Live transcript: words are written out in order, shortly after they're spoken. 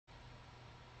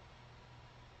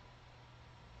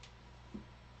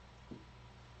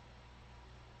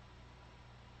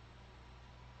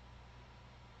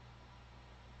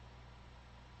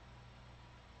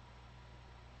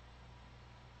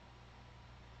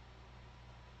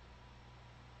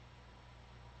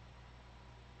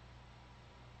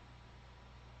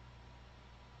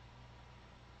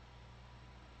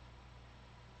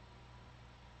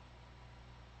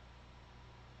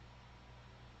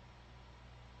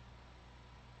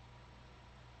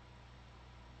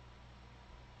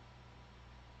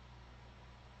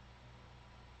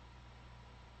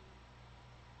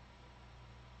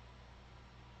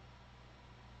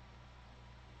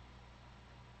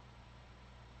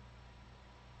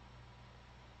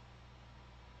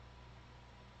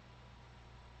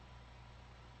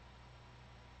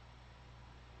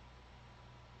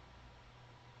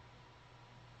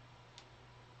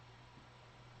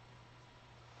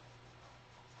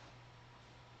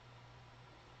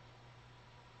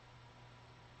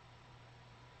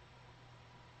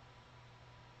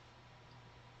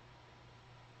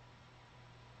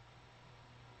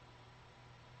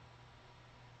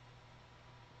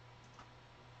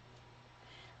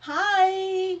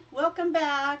welcome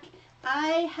back.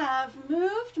 I have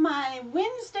moved my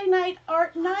Wednesday night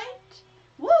art night.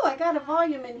 Whoa, I got a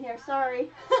volume in here,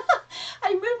 sorry.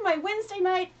 I moved my Wednesday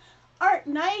night art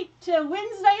night to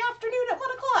Wednesday afternoon at 1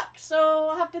 o'clock. So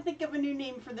I'll have to think of a new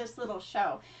name for this little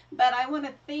show. But I want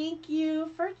to thank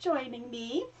you for joining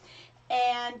me.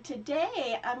 And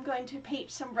today I'm going to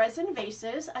paint some resin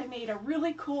vases. I made a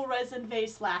really cool resin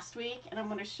vase last week, and I'm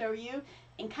going to show you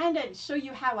and kind of show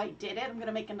you how I did it. I'm going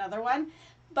to make another one.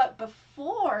 But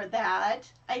before that,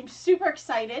 I'm super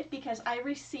excited because I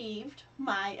received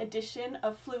my edition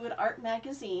of Fluid Art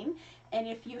magazine. And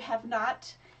if you have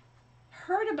not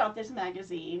heard about this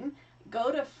magazine,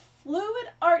 go to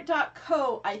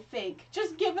fluidart.co, I think.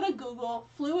 Just give it a Google,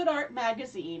 Fluid Art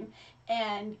magazine,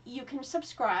 and you can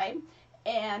subscribe.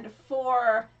 And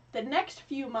for the next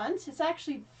few months, it's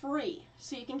actually free.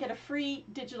 So you can get a free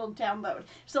digital download.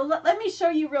 So let me show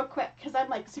you real quick because I'm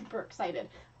like super excited.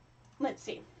 Let's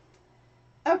see.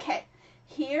 Okay,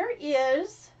 here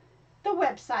is the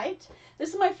website. This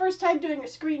is my first time doing a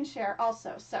screen share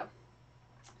also, so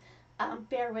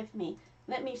bear with me.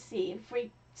 Let me see. If we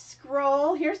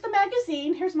scroll, here's the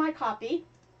magazine. Here's my copy.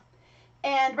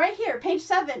 And right here, page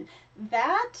 7,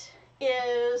 that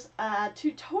is a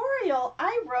tutorial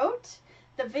I wrote.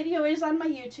 The video is on my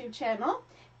YouTube channel,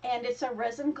 and it's a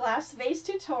resin glass vase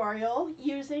tutorial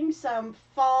using some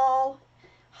fall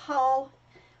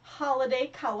holiday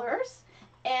colors.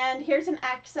 And here's an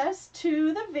access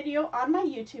to the video on my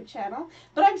YouTube channel.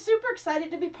 But I'm super excited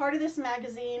to be part of this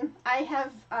magazine. I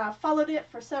have followed it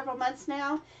for several months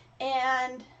now,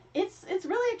 and it's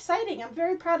really exciting. I'm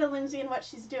very proud of Lindsay and what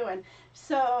she's doing.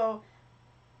 So,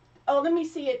 oh, let me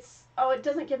see. It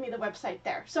doesn't give me the website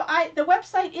there. So the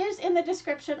website is in the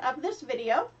description of this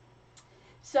video.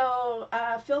 So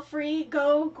feel free,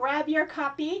 go grab your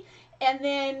copy, and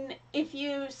then if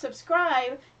you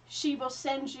subscribe, she will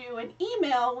send you an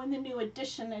email when the new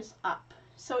edition is up.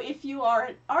 So if you are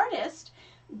an artist,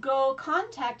 go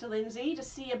contact Lindsay to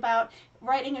see about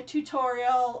writing a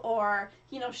tutorial or,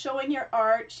 showing your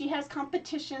art. She has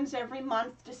competitions every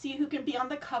month to see who can be on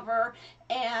the cover,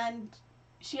 and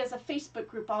she has a Facebook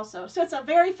group also. So it's a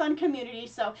very fun community.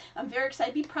 So I'm very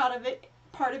excited to be part of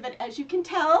it, as you can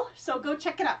tell. So go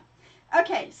check it out.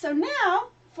 Okay, so now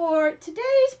for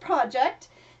today's project,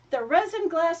 the resin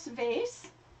glass vase.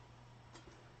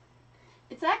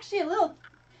 It's actually a little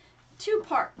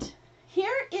two-part.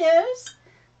 Here is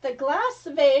the glass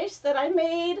vase that I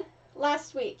made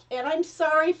last week. And I'm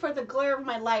sorry for the glare of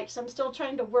my lights. I'm still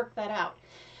trying to work that out.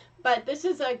 But this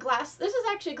is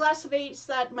actually a glass vase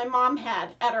that my mom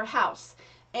had at her house.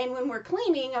 And when we're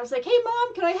cleaning, I was like, hey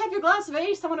Mom, can I have your glass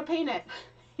vase? I want to paint it.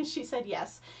 And she said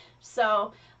yes.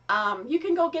 So you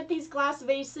can go get these glass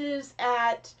vases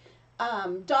at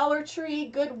Dollar Tree,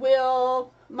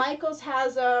 Goodwill. Michael's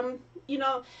has them.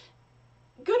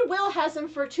 Goodwill has them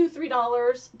for $2,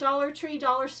 $3. Dollar Tree,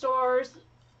 dollar stores,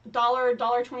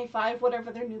 $1.25,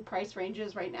 whatever their new price range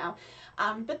is right now.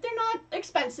 But they're not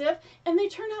expensive, and they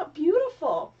turn out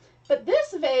beautiful. But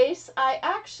this vase, I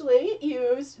actually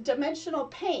used dimensional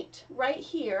paint right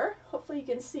here. Hopefully you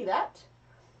can see that.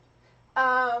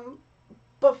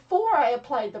 Before I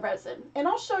applied the resin. And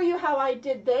I'll show you how I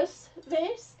did this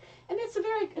vase. And it's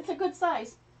a good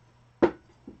size.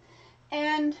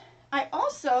 And I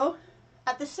also,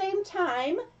 at the same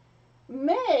time,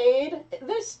 made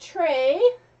this tray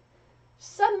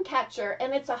sun catcher,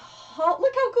 and it's look how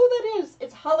cool that is.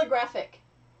 It's holographic.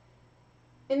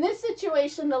 In this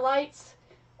situation, the lights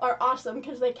are awesome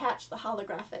because they catch the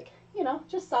holographic.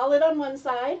 Just solid on one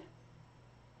side.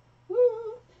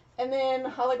 Woo, and then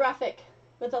holographic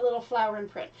with a little flower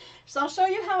imprint. So I'll show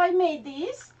you how I made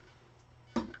these.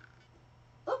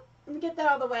 Oh, let me get that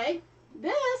out of the way.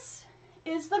 This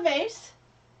is the vase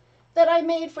that I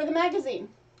made for the magazine.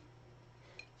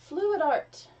 Fluid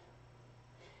Art.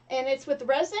 And it's with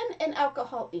resin and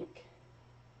alcohol ink.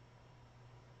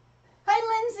 Hi,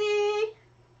 Lindsay.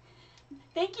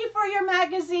 Thank you for your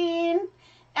magazine.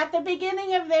 At the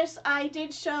beginning of this, I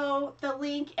did show the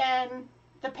link and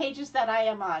the pages that I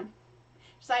am on.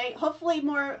 So hopefully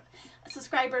more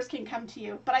subscribers can come to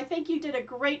you. But I think you did a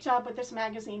great job with this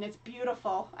magazine. It's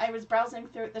beautiful. I was browsing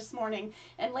through it this morning,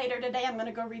 and later today I'm going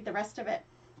to go read the rest of it.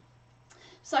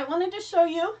 So I wanted to show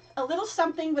you a little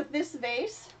something with this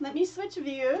vase. Let me switch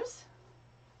views.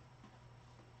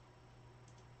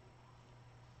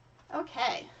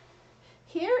 Okay,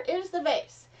 here is the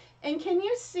vase. And can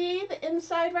you see the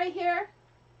inside right here?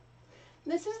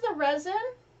 This is the resin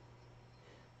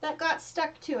that got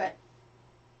stuck to it.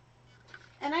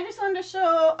 And I just wanted to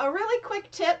show a really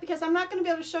quick tip because I'm not going to be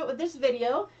able to show it with this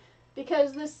video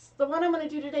because the one I'm going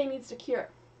to do today needs to cure.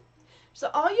 So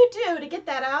all you do to get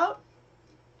that out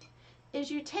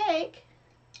is you take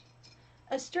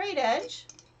a straight edge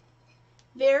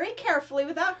very carefully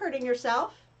without hurting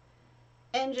yourself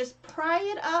and just pry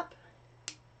it up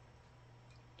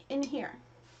in here.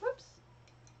 Whoops.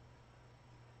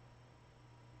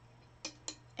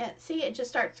 And see, it just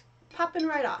starts popping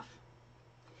right off.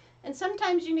 And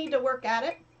sometimes you need to work at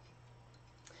it,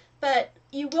 but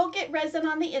you will get resin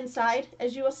on the inside,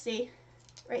 as you will see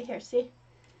right here, see?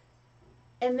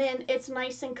 And then it's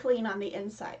nice and clean on the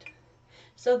inside.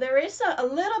 So there is a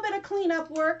little bit of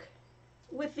cleanup work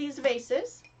with these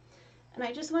vases, and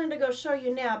I just wanted to go show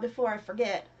you now before I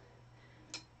forget.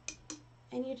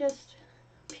 And you just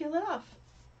peel it off.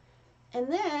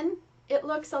 And then it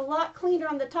looks a lot cleaner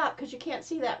on the top because you can't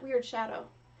see that weird shadow.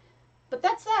 But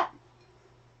that's that.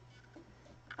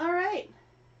 All right.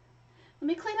 Let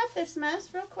me clean up this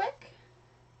mess real quick.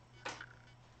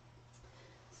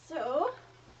 So,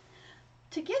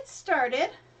 to get started,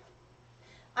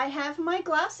 I have my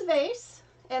glass vase,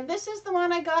 and this is the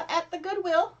one I got at the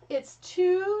Goodwill. It's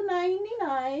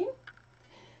 $2.99.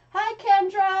 Hi,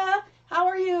 Kendra. How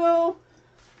are you?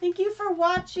 Thank you for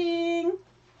watching.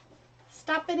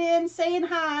 Stopping in, saying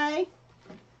hi.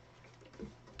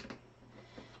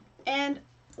 And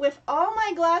with all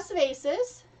my glass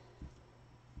vases,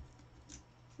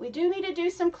 we do need to do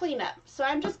some cleanup. So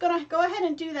I'm just going to go ahead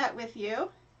and do that with you.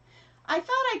 I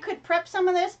thought I could prep some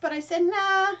of this, but I said,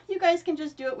 nah, you guys can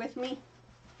just do it with me.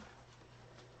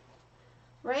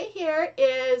 Right here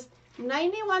is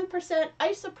 91%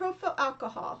 isopropyl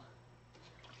alcohol.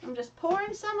 I'm just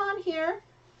pouring some on here,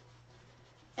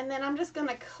 and then I'm just going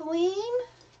to clean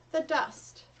the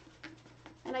dust.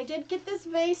 And I did get this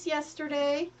vase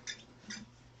yesterday,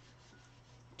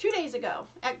 2 days ago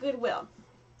at Goodwill.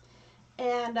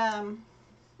 And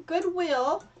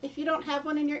Goodwill, if you don't have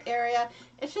one in your area,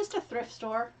 it's just a thrift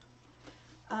store.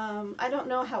 I don't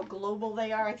know how global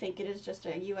they are. I think it is just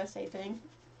a USA thing.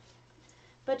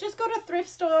 But just go to a thrift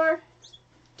store,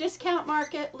 discount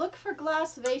market, look for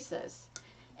glass vases.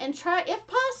 And try, if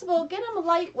possible, get them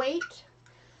lightweight.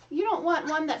 You don't want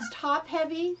one that's top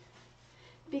heavy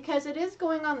because it is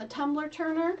going on the tumbler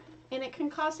turner and it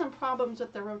can cause some problems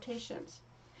with the rotations.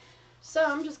 So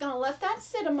I'm just going to let that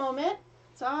sit a moment.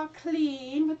 It's all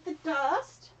clean with the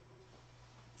dust.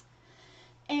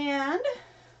 And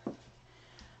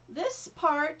this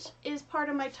part is part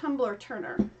of my tumbler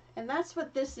turner. And that's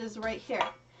what this is right here.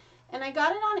 And I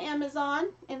got it on Amazon,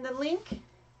 and the link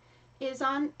is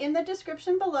in the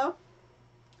description below.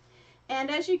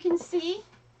 And as you can see,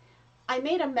 I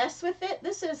made a mess with it.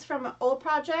 This is from old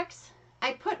projects.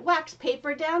 I put wax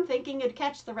paper down thinking it'd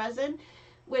catch the resin,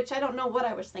 which I don't know what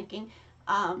I was thinking.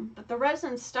 But the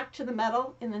resin stuck to the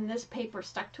metal, and then this paper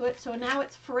stuck to it. So now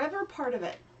it's forever part of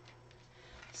it.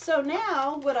 So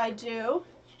now what I do,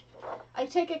 I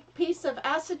take a piece of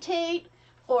acetate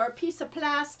or a piece of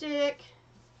plastic,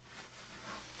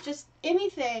 just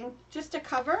anything, just to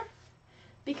cover,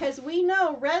 because we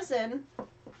know resin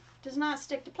does not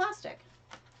stick to plastic.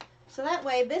 So that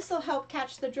way this will help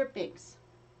catch the drippings.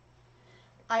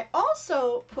 I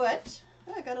also put,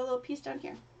 oh, I got a little piece down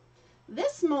here.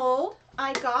 This mold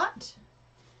I got,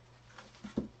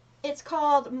 it's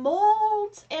called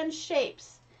Molds and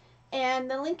Shapes,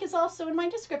 and the link is also in my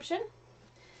description.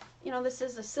 You know, this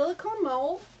is a silicone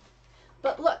mold,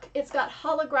 but look, it's got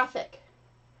holographic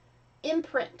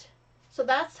imprint. So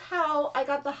that's how I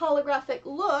got the holographic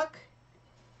look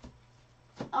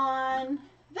on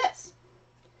this.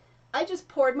 I just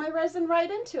poured my resin right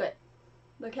into it.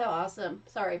 Look how awesome.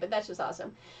 Sorry, but that's just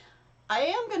awesome. I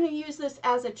am going to use this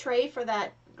as a tray for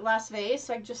that glass vase,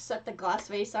 so I just set the glass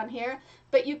vase on here.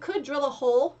 But you could drill a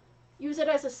hole, use it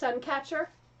as a sun catcher,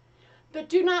 but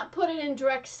do not put it in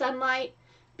direct sunlight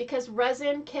because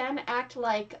resin can act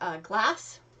like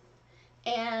glass,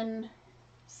 and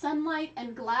sunlight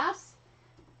and glass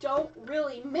don't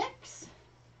really mix.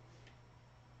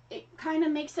 It kind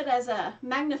of makes it as a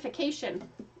magnification,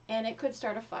 and it could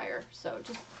start a fire. So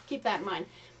just keep that in mind.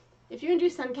 If you're going to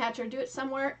do sun catcher, do it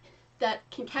somewhere that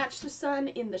can catch the sun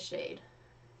in the shade.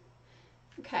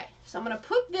 Okay, so I'm going to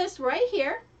put this right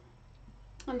here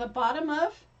on the bottom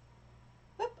of,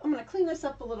 I'm going to clean this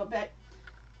up a little bit.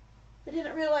 I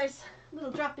didn't realize little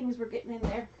droppings were getting in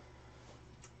there.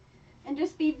 And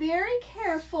just be very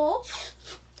careful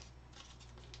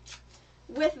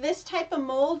with this type of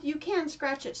mold. You can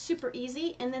scratch it super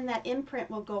easy, and then that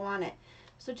imprint will go on it.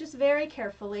 So just very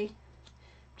carefully.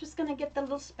 I'm just going to get the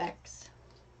little specks.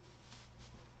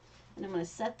 And I'm going to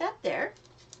set that there.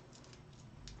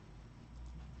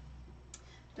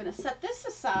 I'm going to set this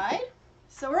aside.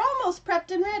 So we're almost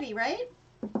prepped and ready, right?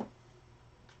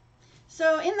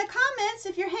 So in the comments,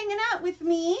 if you're hanging out with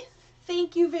me,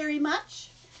 thank you very much.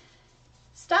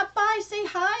 Stop by, say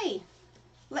hi.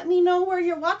 Let me know where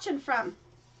you're watching from.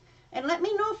 And let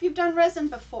me know if you've done resin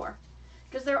before.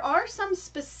 Because there are some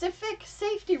specific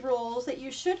safety rules that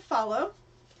you should follow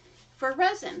for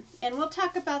resin. And we'll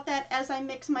talk about that as I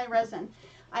mix my resin.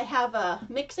 I have a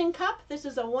mixing cup. This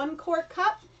is a 1-quart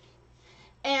cup.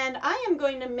 And I am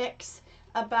going to mix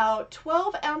about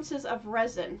 12 ounces of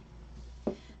resin.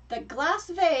 The glass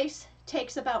vase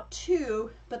takes about 2,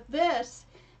 but this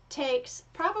takes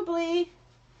probably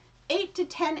 8 to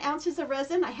 10 ounces of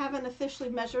resin. I haven't officially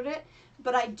measured it,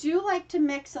 but I do like to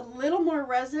mix a little more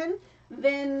resin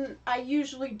than I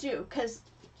usually do, because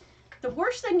the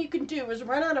worst thing you can do is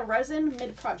run out of resin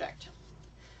mid-project.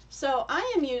 So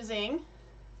I am using,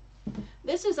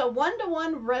 this is a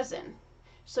 1-to-1 resin.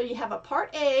 So you have a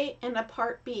part A and a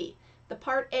part B. The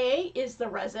part A is the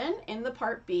resin and the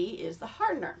part B is the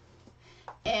hardener.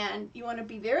 And you want to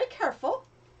be very careful.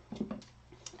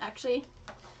 Actually,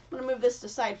 I'm going to move this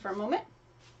aside for a moment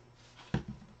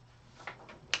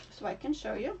so I can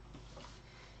show you.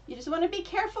 You just want to be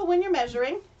careful when you're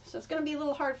measuring. So it's going to be a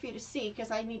little hard for you to see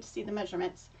because I need to see the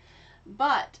measurements.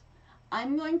 But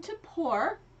I'm going to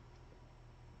pour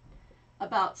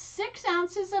about 6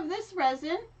 ounces of this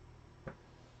resin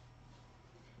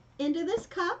into this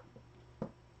cup.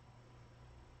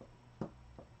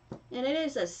 And it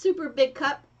is a super big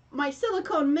cup. My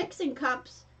silicone mixing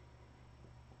cups,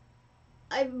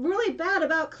 I'm really bad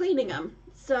about cleaning them.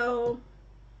 So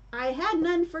I had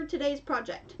none for today's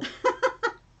project.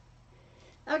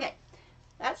 Okay,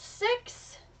 that's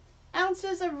 6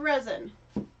 ounces of resin.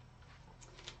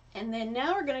 And then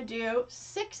now we're going to do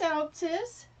 6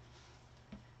 ounces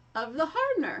of the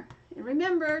hardener. And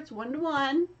remember, it's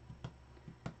 1-to-1.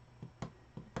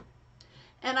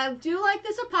 And I do like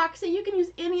this epoxy. You can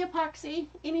use any epoxy,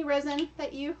 any resin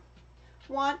that you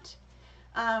want.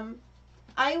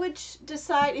 I would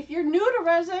decide, if you're new to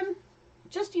resin,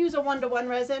 just use a 1-to-1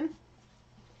 resin.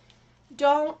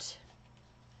 Don't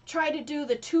try to do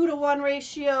the 2-to-1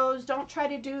 ratios. Don't try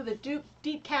to do the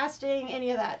deep casting, any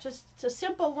of that. Just it's a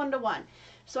simple 1-to-1.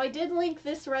 So I did link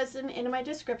this resin in my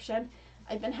description.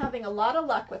 I've been having a lot of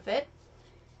luck with it.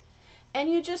 And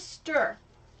you just stir.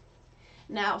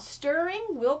 Now, stirring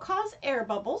will cause air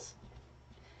bubbles,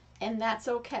 and that's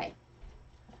okay.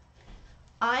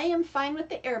 I am fine with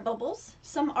the air bubbles.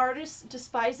 Some artists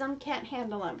despise them, can't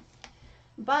handle them.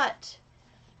 But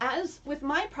as with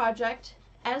my project,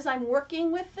 as I'm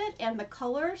working with it and the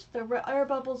colors, the air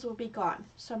bubbles will be gone.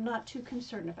 So I'm not too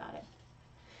concerned about it.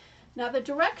 Now the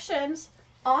directions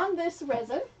on this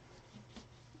resin,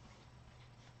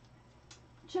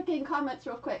 checking comments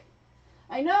real quick.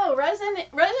 I know,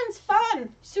 resin's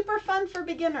fun, super fun for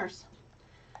beginners.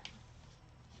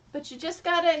 But you just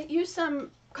gotta use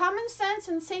some common sense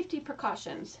and safety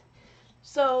precautions.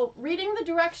 So reading the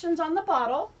directions on the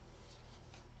bottle,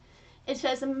 it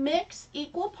says mix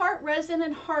equal part resin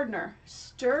and hardener.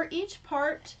 Stir each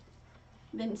part,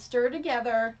 then stir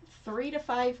together 3 to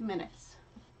 5 minutes.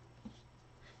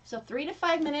 So 3 to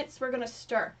 5 minutes we're gonna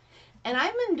stir. And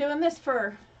I've been doing this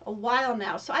for a while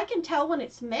now, so I can tell when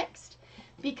it's mixed,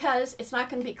 because it's not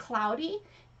going to be cloudy,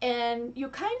 and you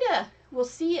kind of will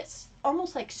see it's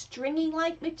almost like stringy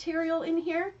like material in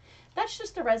here. That's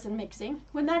just the resin mixing.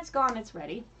 When that's gone, it's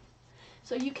ready.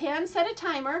 So you can set a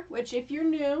timer, which if you're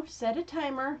new, set a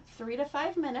timer 3 to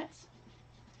 5 minutes.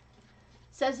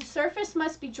 It says the surface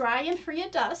must be dry and free of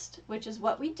dust, which is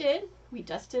what we did. We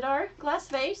dusted our glass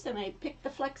vase and I picked the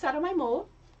flecks out of my mold.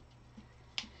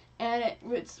 And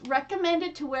it's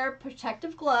recommended to wear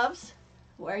protective gloves.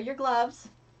 Wear your gloves.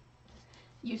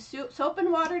 Use soap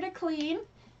and water to clean.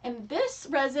 And this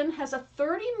resin has a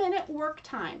 30-minute work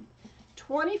time,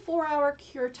 24-hour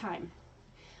cure time.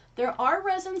 There are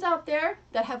resins out there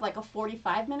that have like a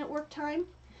 45-minute work time,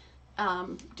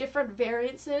 different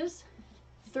variances.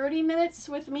 30 minutes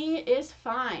with me is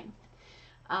fine.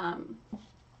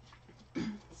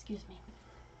 Excuse me.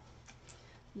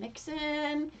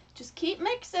 Mixing, just keep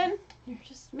mixing. You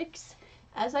just mix.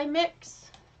 As I mix,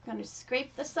 I'm going to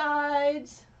scrape the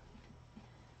sides,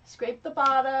 scrape the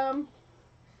bottom,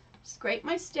 scrape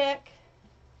my stick.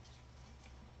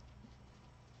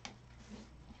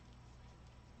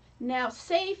 Now,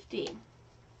 safety.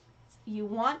 You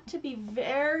want to be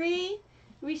very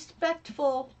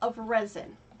respectful of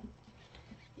resin.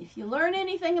 If you learn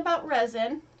anything about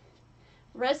resin,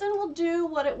 resin will do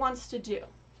what it wants to do.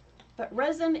 But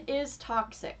resin is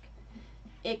toxic.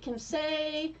 It can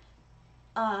say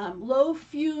low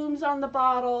fumes on the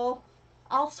bottle,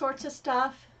 all sorts of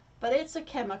stuff, but it's a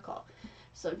chemical.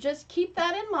 So just keep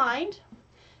that in mind.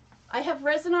 I have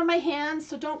resin on my hands,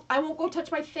 so I won't go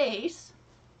touch my face.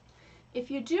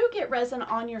 If you do get resin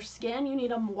on your skin, you need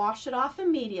to wash it off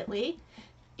immediately.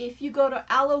 If you go to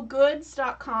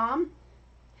aloegoods.com,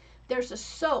 there's a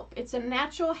soap. It's a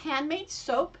natural handmade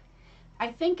soap. I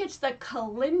think it's the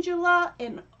calendula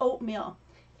and oatmeal.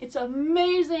 It's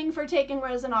amazing for taking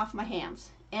resin off my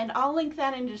hands. And I'll link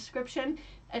that in the description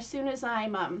as soon as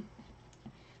I'm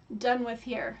done with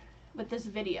this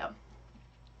video.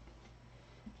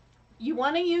 You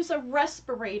want to use a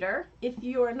respirator if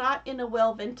you are not in a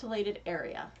well-ventilated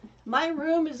area. My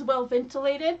room is well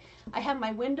ventilated. I have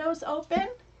my windows open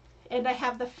and I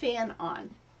have the fan on.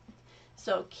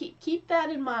 So keep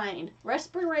that in mind.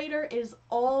 Respirator is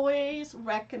always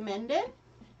recommended.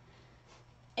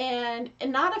 And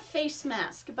not a face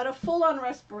mask, but a full-on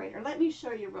respirator. Let me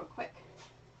show you real quick.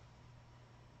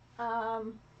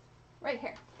 Right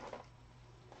here.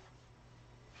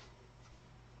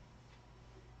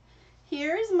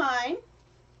 Here's mine.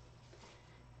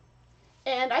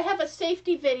 And I have a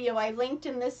safety video I linked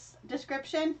in this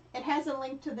description. It has a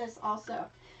link to this also.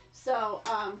 So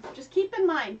just keep in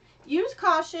mind, use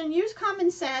caution, use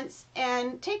common sense,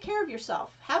 and take care of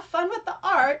yourself. Have fun with the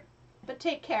art, but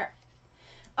take care.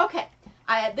 Okay,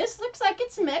 this looks like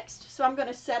it's mixed, so I'm going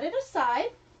to set it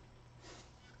aside.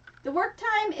 The work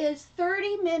time is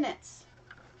 30 minutes,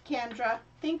 Kendra.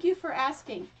 Thank you for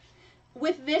asking.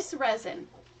 With this resin.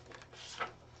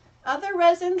 Other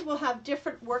resins will have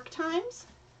different work times,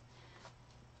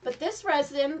 but this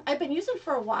resin I've been using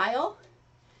for a while,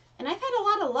 and I've had a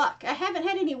lot of luck. I haven't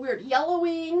had any weird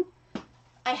yellowing.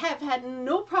 I have had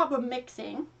no problem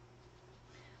mixing,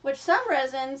 which some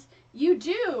resins you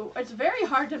do, it's very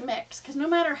hard to mix because no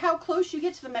matter how close you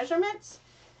get to the measurements,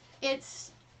 it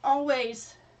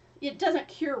doesn't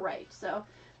cure right. So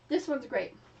this one's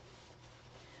great.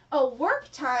 Oh, work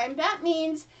time, that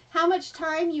means how much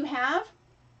time you have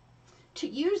to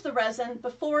use the resin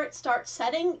before it starts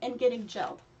setting and getting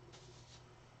gelled.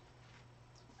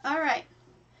 All right,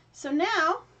 so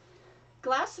now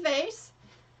glass vase.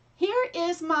 Here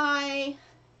is my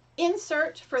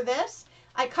insert for this.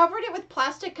 I covered it with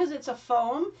plastic because it's a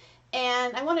foam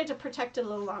and I wanted to protect it a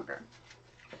little longer.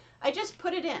 I just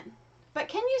put it in, but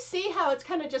can you see how it's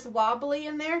kind of just wobbly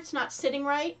in there? It's not sitting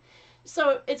right.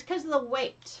 So it's because of the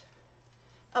weight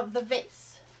of the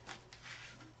vase.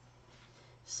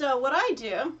 So what I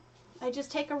do, I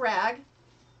just take a rag,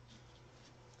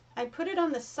 I put it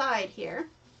on the side here,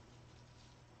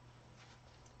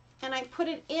 and I put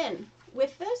it in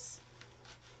with this.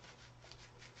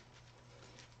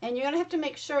 And you're going to have to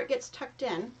make sure it gets tucked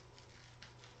in.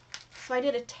 So I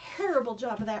did a terrible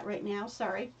job of that right now,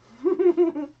 sorry.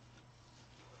 Let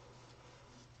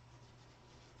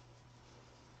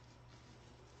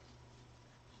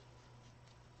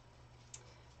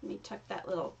me tuck that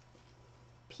little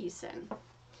piece in.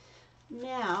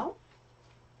 Now,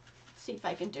 let's see if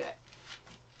I can do it.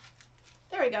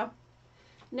 There we go.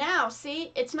 Now,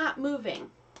 see, it's not moving.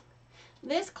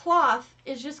 This cloth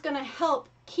is just going to help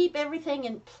keep everything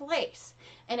in place,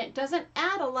 and it doesn't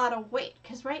add a lot of weight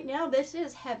because right now this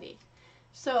is heavy.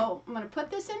 So I'm going to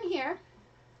put this in here,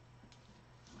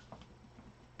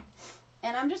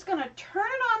 and I'm just going to turn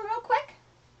it on real quick.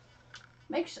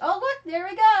 Make sure, oh look, there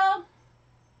we go.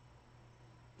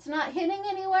 It's not hitting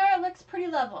anywhere. It looks pretty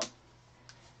level.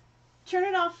 Turn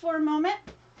it off for a moment.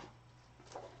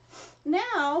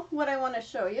 Now, what I want to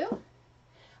show you,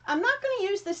 I'm not going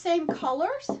to use the same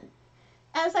colors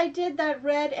as I did that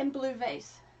red and blue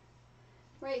vase.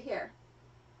 Right here.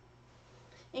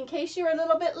 In case you're a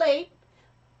little bit late,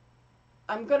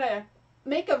 I'm going to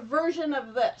make a version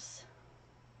of this.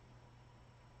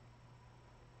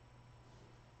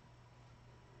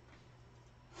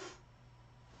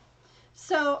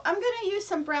 So I'm going to use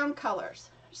some brown colors.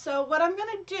 So what I'm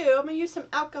going to do, I'm going to use some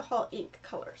alcohol ink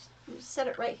colors. I'm going to set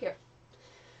it right here.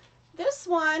 This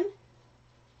one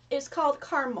is called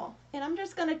Caramel, and I'm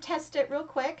just going to test it real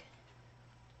quick,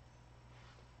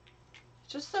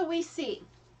 just so we see.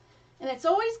 And it's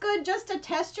always good just to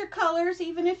test your colors,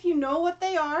 even if you know what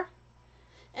they are.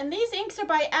 And these inks are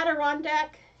by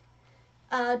Adirondack,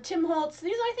 Tim Holtz.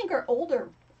 These I think are older,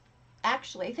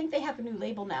 actually. I think they have a new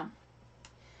label now.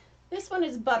 This one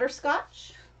is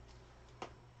Butterscotch.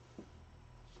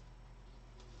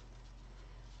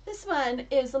 This one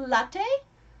is Latte.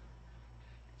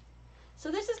 So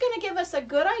this is going to give us a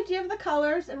good idea of the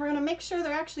colors, and we're going to make sure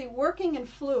they're actually working and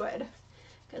fluid,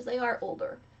 because they are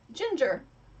older. Ginger.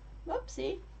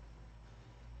 Whoopsie.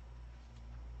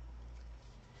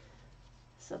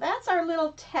 So that's our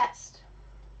little test.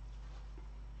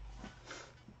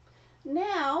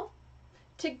 Now,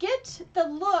 to get the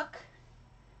look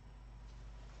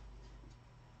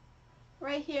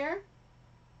right here,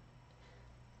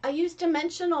 I use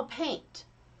dimensional paint.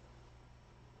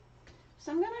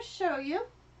 So I'm going to show you.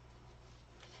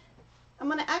 I'm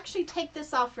going to actually take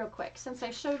this off real quick since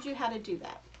I showed you how to do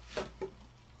that.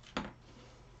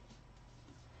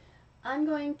 I'm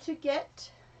going to get,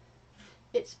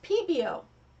 it's PBO.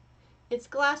 It's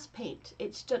glass paint.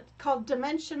 It's called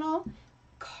Dimensional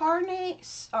Carne,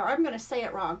 or I'm going to say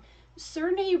it wrong,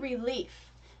 Cerne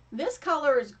Relief. This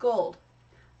color is gold.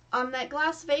 On that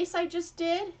glass vase I just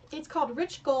did, it's called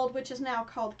Rich Gold, which is now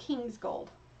called King's Gold.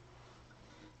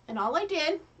 And all I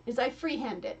did is I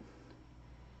freehand it.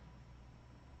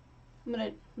 I'm going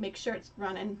to make sure it's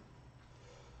running.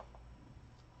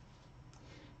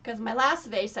 Because my last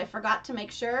vase I forgot to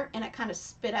make sure and it kind of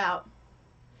spit out.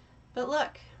 But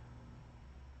look,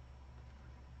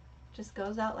 just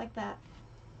goes out like that.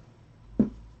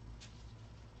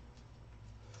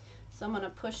 So I'm going to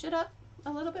push it up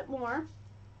a little bit more.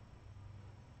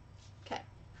 Okay.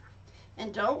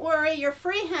 And don't worry, you're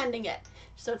freehanding it.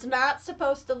 So it's not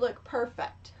supposed to look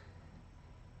perfect.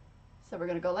 So we're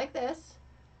going to go like this.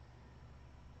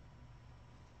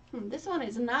 This one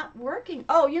is not working.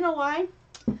 Oh, you know why?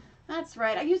 That's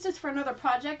right. I used this for another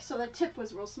project, so the tip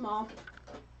was real small.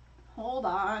 Hold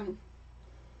on.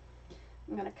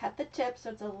 I'm going to cut the tip so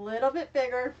it's a little bit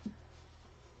bigger.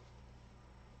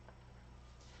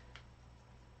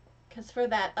 Because for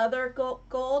that other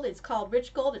gold, it's called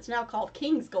Rich Gold. It's now called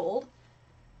King's Gold.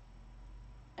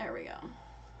 There we go.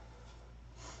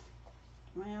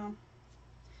 Well,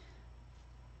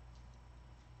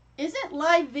 isn't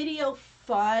live video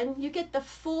fun? You get the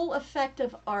full effect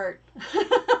of art.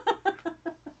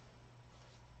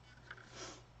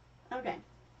 Okay.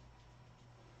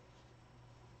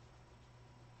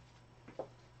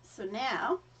 So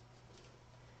now,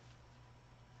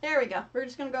 there we go. We're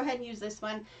just going to go ahead and use this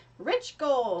one. Rich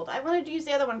Gold. I wanted to use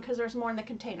the other one because there's more in the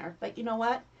container. But you know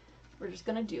what? We're just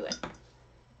going to do it.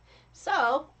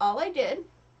 So, all I did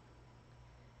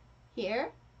here,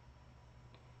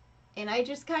 and I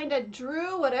just kind of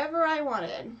drew whatever I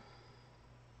wanted.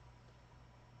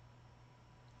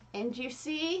 And you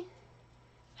see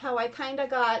how I kind of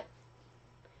got,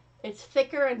 it's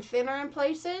thicker and thinner in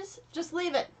places? Just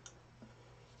leave it.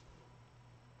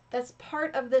 That's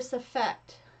part of this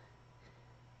effect.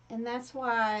 And that's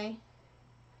why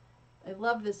I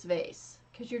love this vase,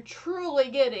 because you're truly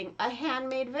getting a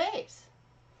handmade vase.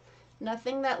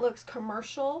 Nothing that looks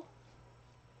commercial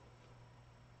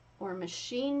or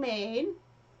machine made.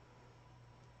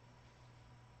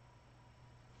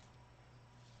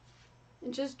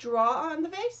 And just draw on the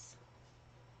vase.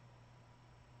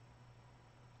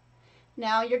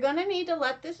 Now you're going to need to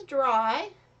let this dry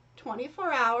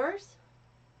 24 hours.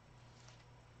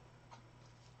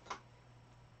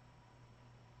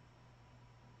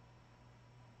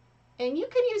 And you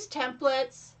can use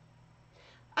templates.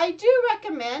 I do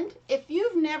recommend, if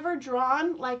you've never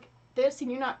drawn like this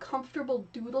and you're not comfortable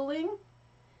doodling,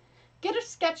 get a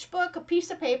sketchbook, a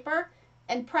piece of paper,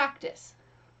 and practice.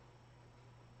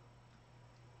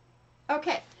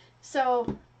 Okay,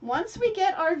 so once we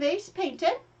get our vase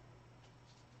painted,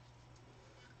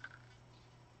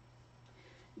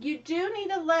 you do need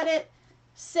to let it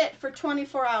sit for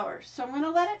 24 hours. So I'm going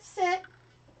to let it sit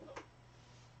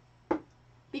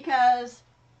because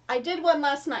I did one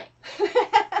last night.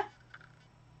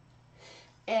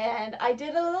 And I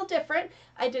did a little different.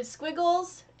 I did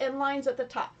squiggles and lines at the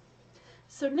top.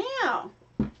 So now,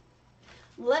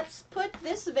 let's put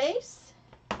this vase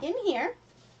in here.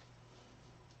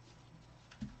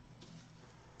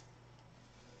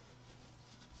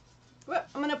 Whoop,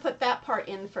 I'm going to put that part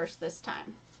in first this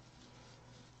time.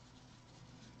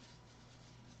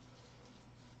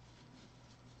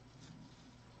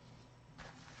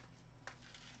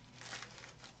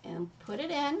 And put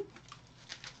it in.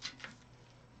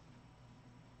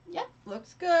 Yep,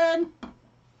 looks good.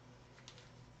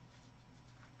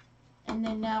 And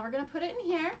then now we're going to put it in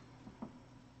here.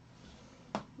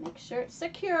 Make sure it's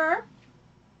secure.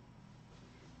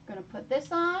 I'm going to put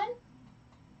this on.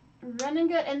 Running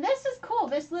good. And this is cool.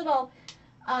 This little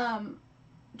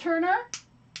turner,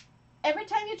 every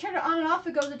time you turn it on and off,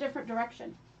 it goes a different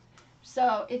direction.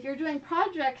 So if you're doing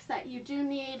projects that you do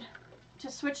need to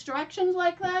switch directions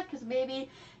like that, because maybe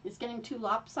it's getting too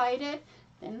lopsided,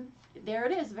 then there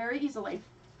it is very easily.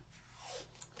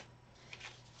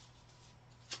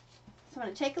 So I'm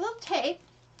going to take a little tape,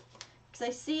 because I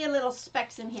see a little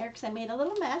specks in here because I made a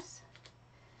little mess,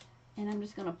 and I'm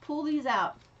just going to pull these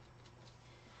out.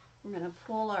 We're going to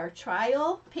pull our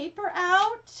trial paper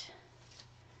out.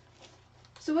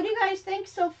 So what do you guys think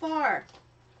so far?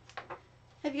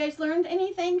 Have you guys learned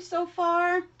anything so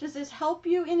far? Does this help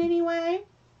you in any way?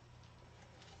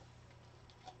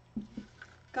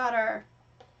 Got our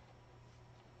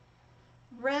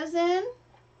resin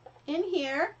in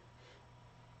here.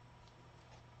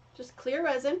 Just clear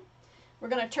resin. We're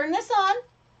going to turn this on.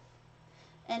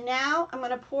 And now I'm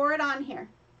going to pour it on here.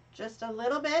 Just a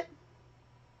little bit.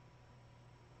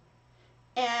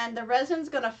 And the resin's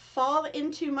going to fall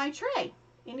into my tray.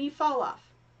 Any fall off.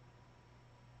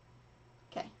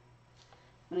 Okay.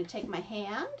 I'm going to take my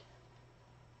hand.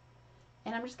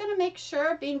 And I'm just going to make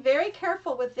sure, being very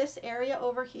careful with this area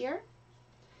over here,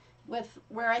 with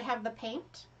where I have the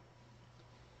paint.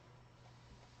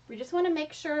 We just want to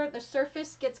make sure the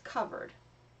surface gets covered.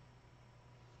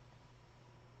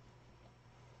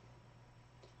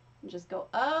 And just go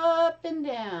up and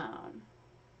down.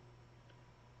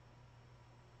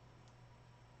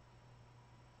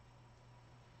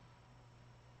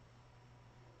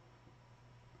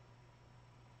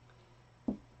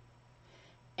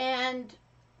 And,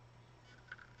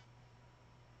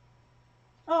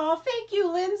 oh, thank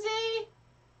you, Lindsay.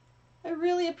 I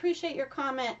really appreciate your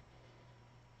comment.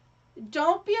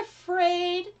 Don't be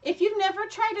afraid. If you've never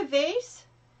tried a vase,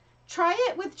 try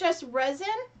it with just resin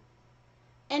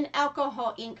and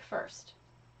alcohol ink first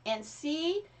and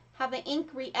see how the ink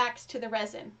reacts to the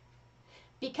resin.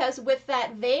 Because with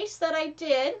that vase that I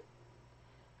did,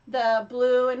 the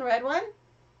blue and red one,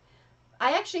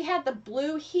 I actually had the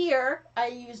blue here. I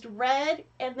used red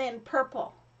and then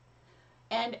purple.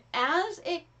 And as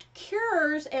it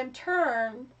cures and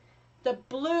turns, the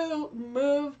blue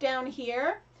moved down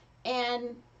here.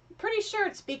 And pretty sure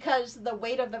it's because the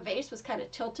weight of the vase was kind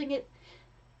of tilting it.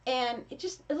 And it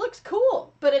looks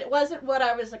cool, but it wasn't what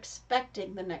I was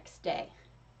expecting the next day.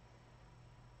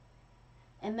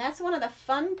 And that's one of the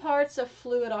fun parts of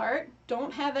fluid art.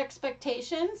 Don't have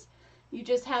expectations. You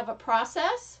just have a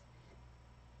process.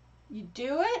 You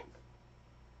do it,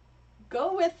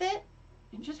 go with it,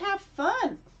 and just have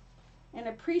fun and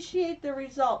appreciate the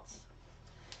results.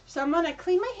 So I'm going to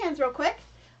clean my hands real quick.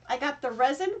 I got the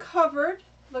resin covered.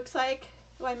 Looks like,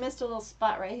 oh, I missed a little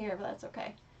spot right here, but that's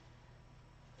okay.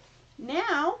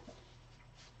 Now,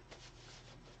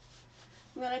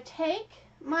 I'm going to take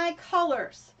my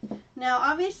colors. Now,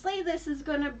 obviously, this is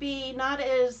going to be not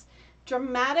as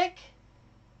dramatic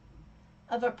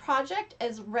of a project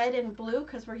as red and blue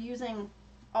because we're using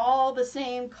all the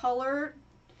same color,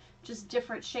 just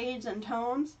different shades and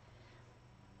tones.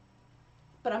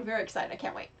 But I'm very excited. I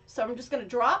can't wait. So I'm just going to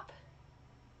drop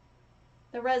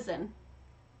the resin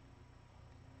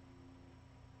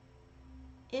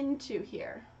into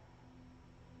here.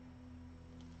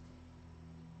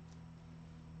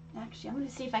 Actually, I'm going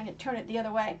to see if I can turn it the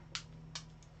other way.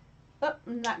 Oh,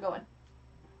 I'm not going.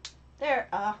 There.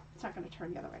 It's not going to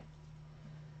turn the other way.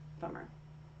 Bummer.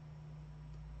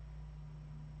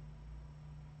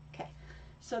 Okay,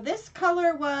 so this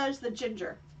color was the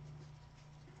ginger.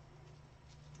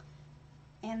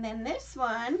 And then this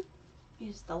one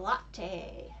is the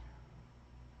latte.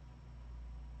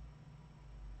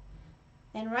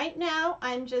 And right now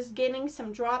I'm just getting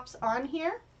some drops on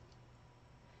here.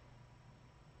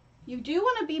 You do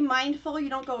want to be mindful you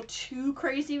don't go too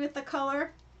crazy with the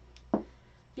color,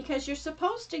 because you're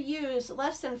supposed to use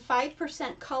less than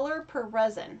 5% color per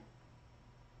resin.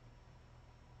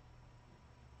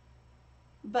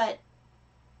 But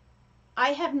I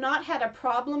have not had a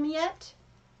problem yet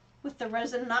with the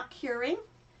resin not curing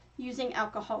using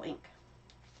alcohol ink.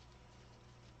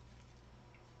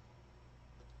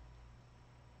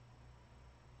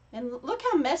 And look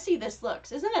how messy this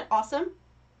looks. Isn't it awesome?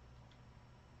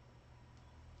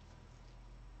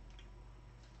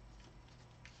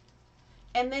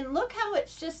 And then look how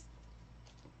it's just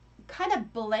kind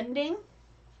of blending.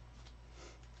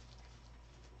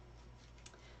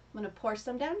 I'm going to pour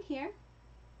some down here.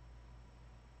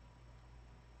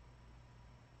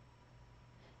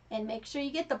 And make sure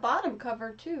you get the bottom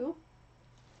covered too.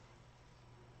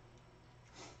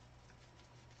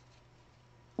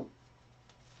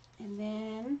 And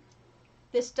then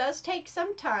this does take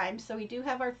some time, so we do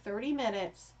have our 30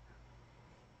 minutes.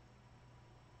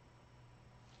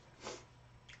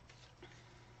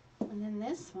 And then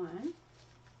this one,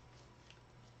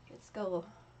 let's go.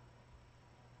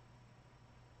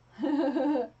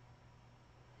 Look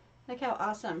how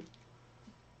awesome.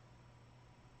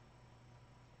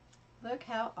 Look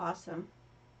how awesome.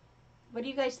 What do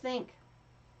you guys think?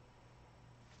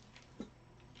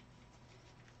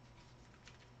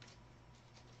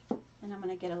 And I'm going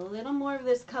to get a little more of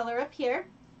this color up here.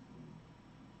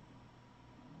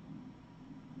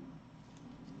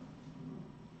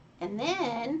 And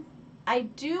then I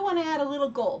do want to add a little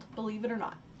gold, believe it or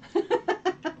not.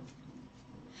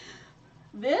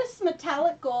 This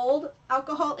metallic gold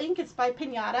alcohol ink, it's by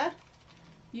Pinata.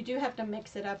 You do have to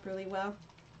mix it up really well.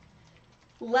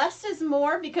 Less is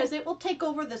more because it will take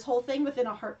over this whole thing within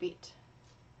a heartbeat.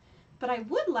 But I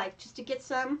would like just to get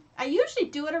some, I usually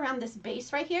do it around this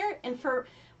base right here, and for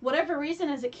whatever reason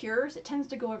as it cures, it tends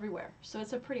to go everywhere. So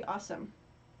it's a pretty awesome.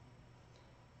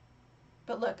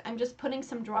 But look, I'm just putting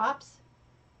some drops.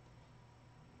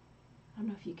 I don't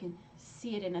know if you can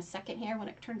see it in a second here when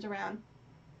it turns around.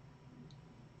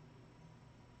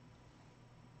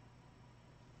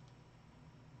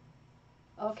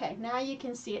 Okay, now you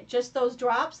can see it. Just those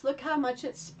drops, look how much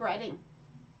it's spreading.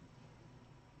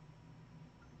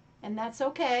 And that's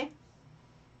okay.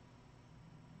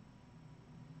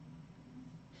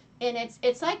 And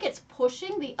it's like it's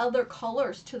pushing the other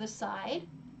colors to the side.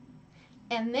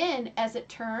 And then as it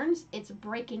turns, it's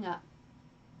breaking up.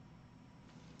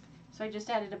 So I just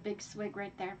added a big swig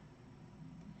right there.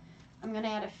 I'm going to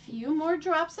add a few more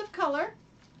drops of color.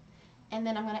 And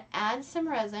then I'm going to add some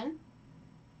resin.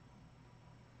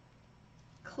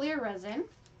 Clear resin.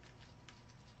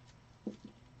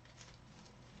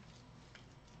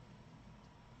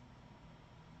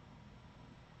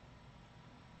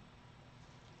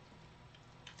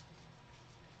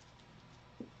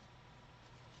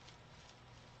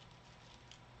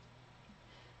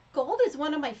 Gold is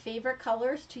one of my favorite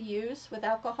colors to use with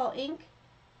alcohol ink.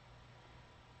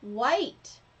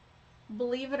 White,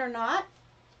 believe it or not,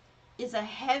 is a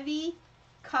heavy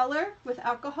color with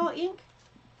alcohol ink,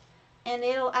 and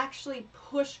it'll actually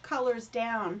push colors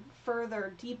down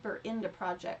further, deeper into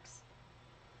projects.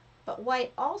 But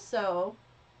white also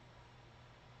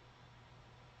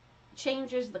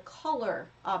changes the color,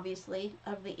 obviously,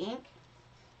 of the ink,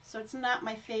 so it's not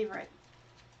my favorite.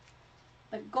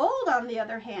 The gold, on the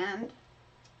other hand,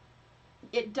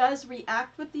 it does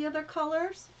react with the other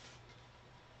colors,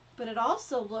 but it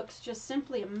also looks just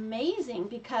simply amazing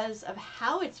because of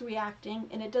how it's reacting,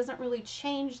 and it doesn't really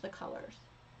change the colors.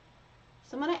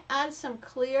 So I'm going to add some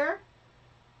clear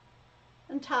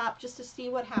on top just to see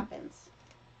what happens.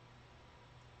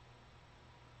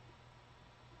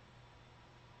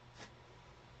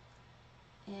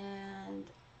 And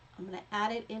I'm going to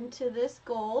add it into this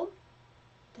gold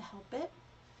to help it.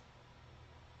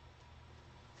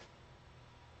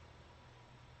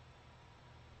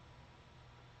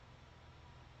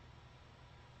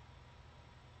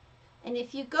 And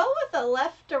if you go with a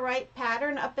left to right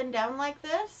pattern up and down like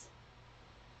this,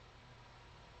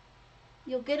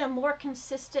 you'll get a more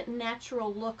consistent,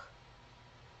 natural look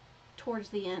towards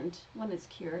the end when it's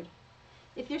cured.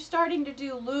 If you're starting to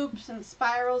do loops and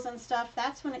spirals and stuff,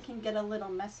 that's when it can get a little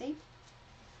messy.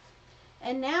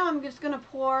 And now I'm just going to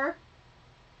pour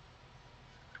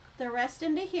the rest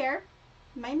into here,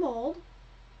 my mold.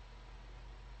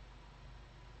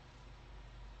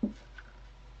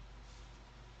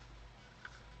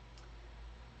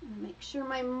 Make sure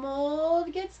my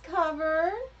mold gets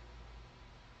covered.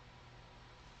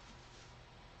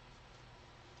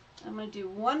 I'm going to do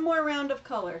one more round of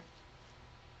color,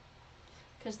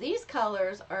 because these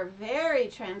colors are very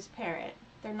transparent.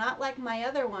 They're not like my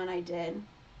other one I did,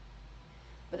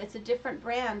 but it's a different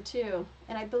brand too,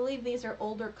 and I believe these are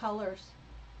older colors,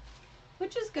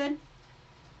 which is good.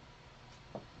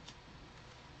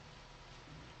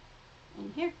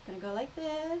 And here, gonna go like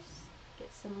this,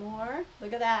 get some more.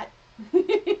 Look at that.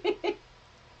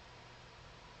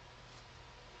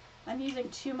 I'm using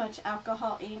too much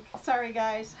alcohol ink. Sorry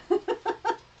guys. It's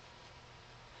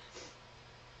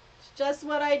just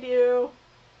what I do.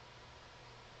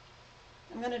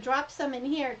 I'm gonna drop some in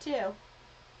here too.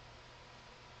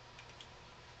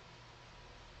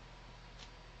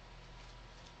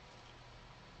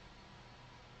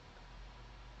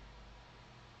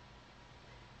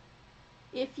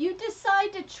 If you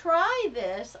decide to try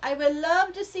this, I would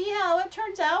love to see how it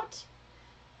turns out.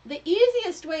 The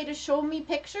easiest way to show me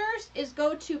pictures is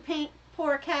go to Paint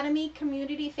Pour Academy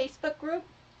Community Facebook group.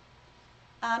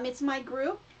 It's my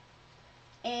group,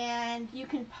 and you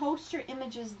can post your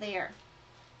images there.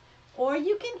 Or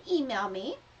you can email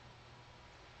me.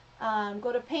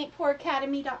 Go to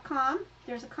paintpouracademy.com.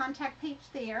 There's a contact page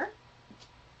there.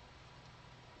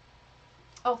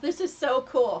 Oh, this is so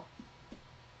cool.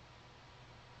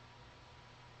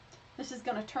 This is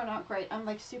going to turn out great. I'm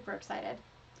like super excited.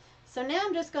 So now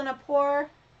I'm just going to pour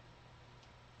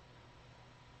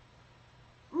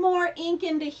more ink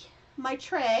into my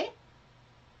tray.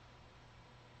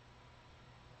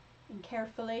 And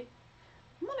carefully.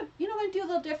 I'm going to, you know what I'm going to do a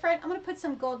little different? I'm going to put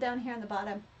some gold down here on the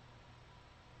bottom.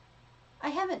 I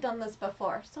haven't done this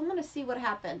before, so I'm going to see what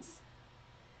happens.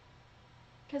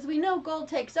 because we know gold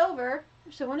takes over.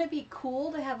 So wouldn't it be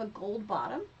cool to have a gold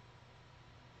bottom?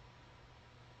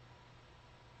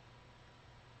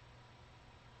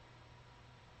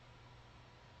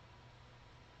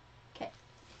 Okay.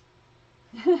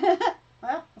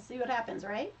 Well, we'll see what happens,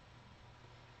 right?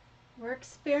 We're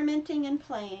experimenting and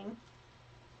playing.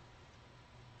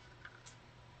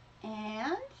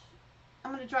 And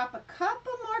I'm going to drop a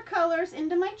couple more colors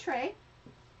into my tray.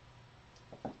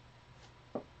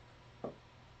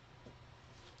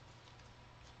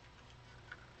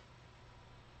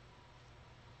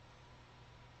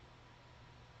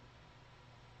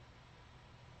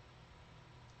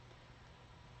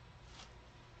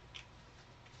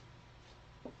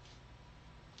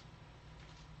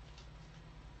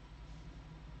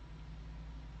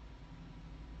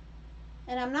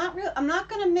 And I'm not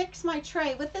going to mix my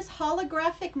tray with this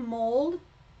holographic mold.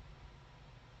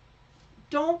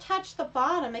 Don't touch the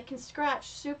bottom. It can scratch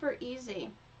super easy.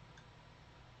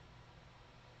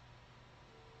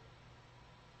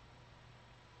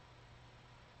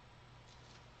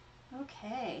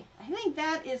 Okay, I think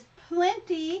that is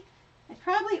plenty. I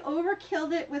probably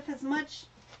overkilled it with as much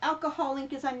alcohol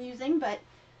ink as I'm using, but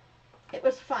it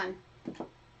was fun.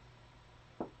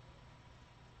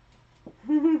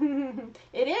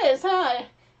 It is, huh,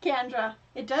 Kendra?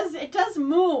 It does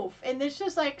move, and it's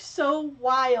just like so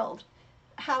wild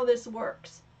how this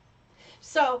works.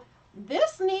 So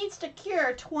this needs to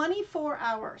cure 24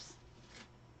 hours.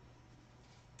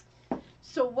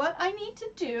 So what I need to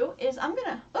do is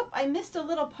I missed a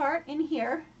little part in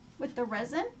here with the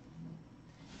resin.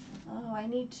 Oh, I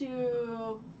need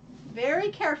to very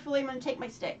carefully, I'm going to take my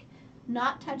stick,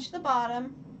 not touch the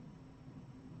bottom.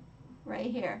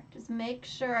 Right here. Just make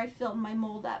sure I fill my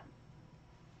mold up.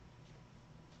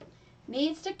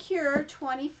 Needs to cure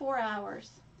 24 hours.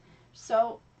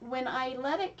 So when I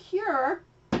let it cure,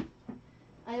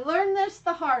 I learned this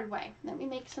the hard way. Let me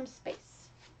make some space.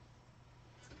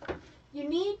 You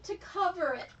need to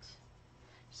cover it.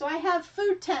 So I have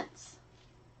food tents.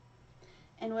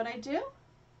 And what I do,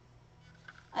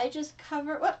 I just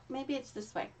cover, maybe it's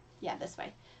this way. Yeah, this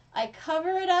way. I cover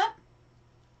it up.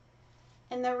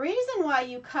 And the reason why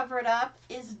you cover it up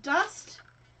is dust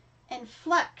and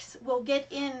flecks will get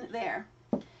in there.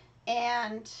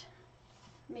 And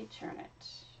let me turn it.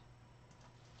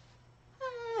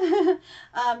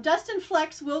 Dust and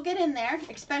flecks will get in there,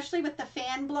 especially with the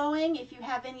fan blowing if you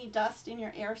have any dust in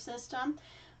your air system.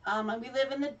 And we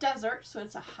live in the desert, so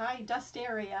it's a high dust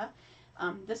area.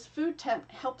 This food tent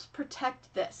helps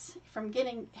protect this from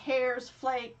getting hairs,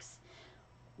 flakes.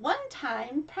 One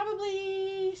time,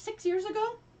 probably 6 years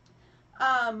ago,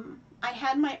 I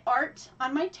had my art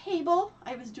on my table.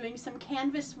 I was doing some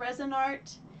canvas resin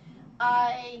art.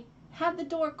 I had the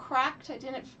door cracked.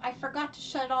 I forgot to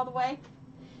shut it all the way.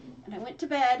 And I went to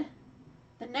bed.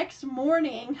 The next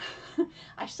morning,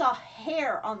 I saw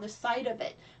hair on the side of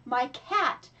it. My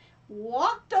cat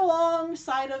walked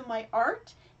alongside of my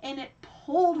art and it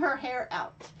pulled her hair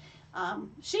out.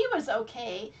 She was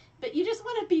okay. But you just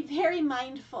want to be very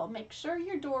mindful. Make sure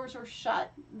your doors are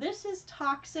shut. This is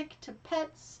toxic to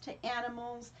pets, to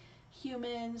animals,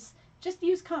 humans. Just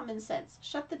use common sense.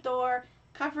 Shut the door,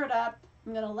 cover it up.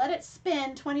 I'm going to let it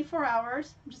spin 24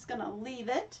 hours. I'm just going to leave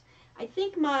it. I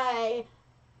think my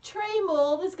tray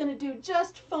mold is going to do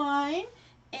just fine.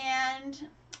 And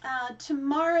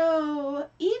tomorrow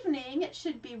evening it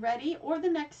should be ready, or the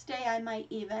next day I might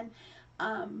even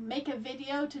make a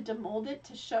video to demold it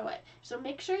to show it. So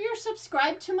make sure you're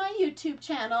subscribed to my YouTube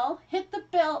channel. Hit the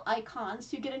bell icon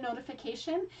so you get a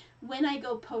notification when I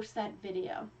go post that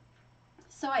video.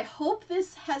 So I hope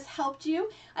this has helped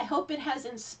you. I hope it has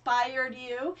inspired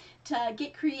you to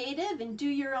get creative and do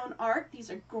your own art. These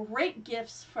are great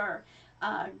gifts for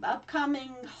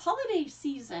upcoming holiday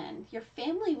season. Your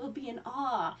family will be in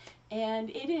awe,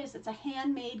 and it's a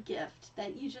handmade gift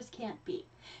that you just can't beat.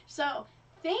 So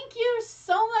thank you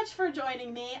so much for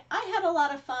joining me. I had a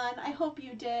lot of fun. I hope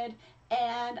you did,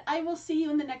 and I will see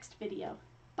you in the next video.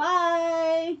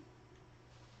 Bye!